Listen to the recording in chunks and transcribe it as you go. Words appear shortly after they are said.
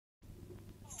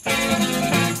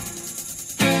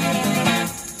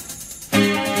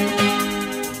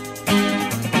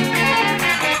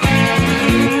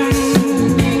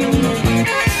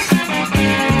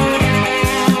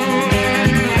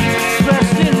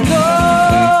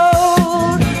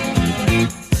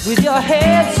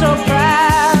head so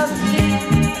proud.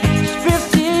 It's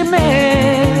 50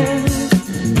 men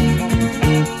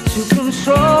to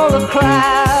control the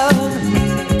crowd.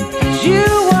 As you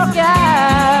walk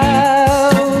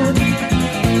out,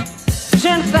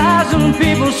 10,000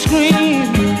 people scream,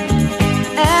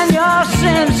 and your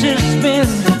senses spin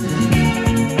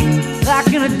like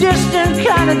in a distant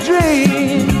kind of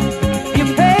dream. You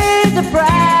paid the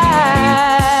price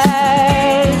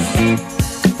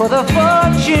for the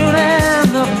fortune and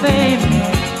the fame,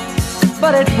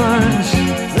 but it burns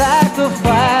like a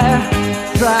fire,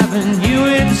 driving you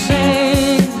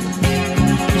insane.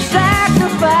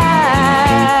 Sacrifice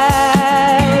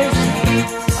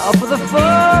for the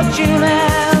fortune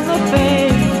and the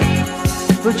fame,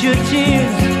 but your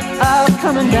tears are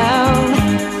coming down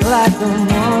like the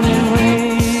morning rain.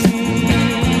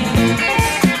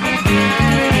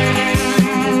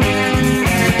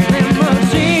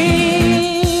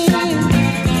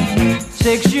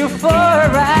 Takes you for a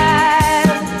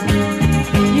ride.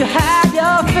 You hide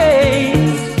your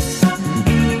face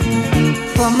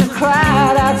from the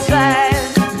crowd outside.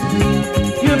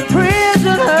 You're a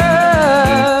prisoner,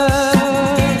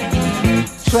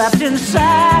 trapped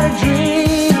inside a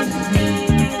dream,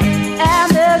 and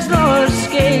there's no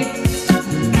escape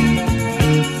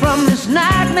from this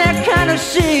nightmare kind of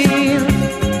scene.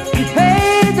 You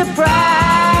paid the price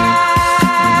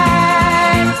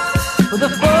for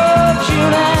the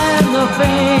fortune and the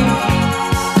fame,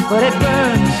 but it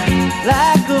burns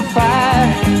like a fire,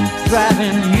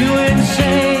 driving you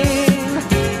insane.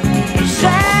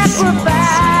 Sacrifice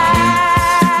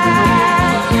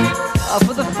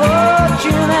for the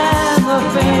fortune and the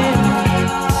fame,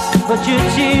 but your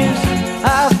tears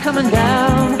are coming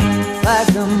down like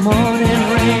the morning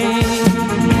rain.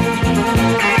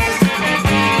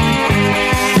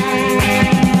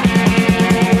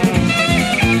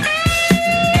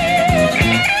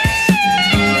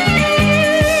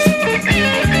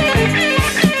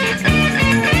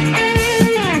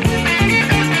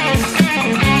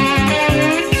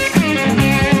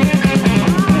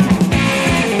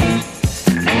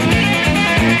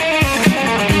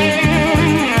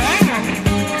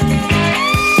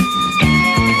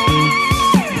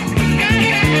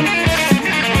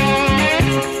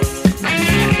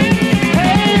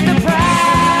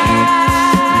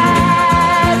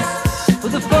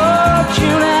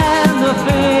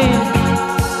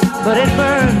 But it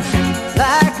burns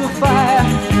like a fire,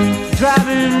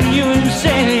 driving you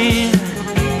insane.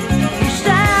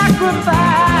 Sacrifice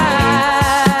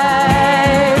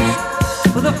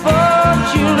for the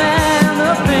fortune and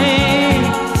the fame,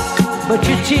 but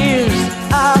your tears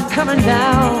are coming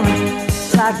down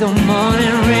like the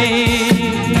morning rain.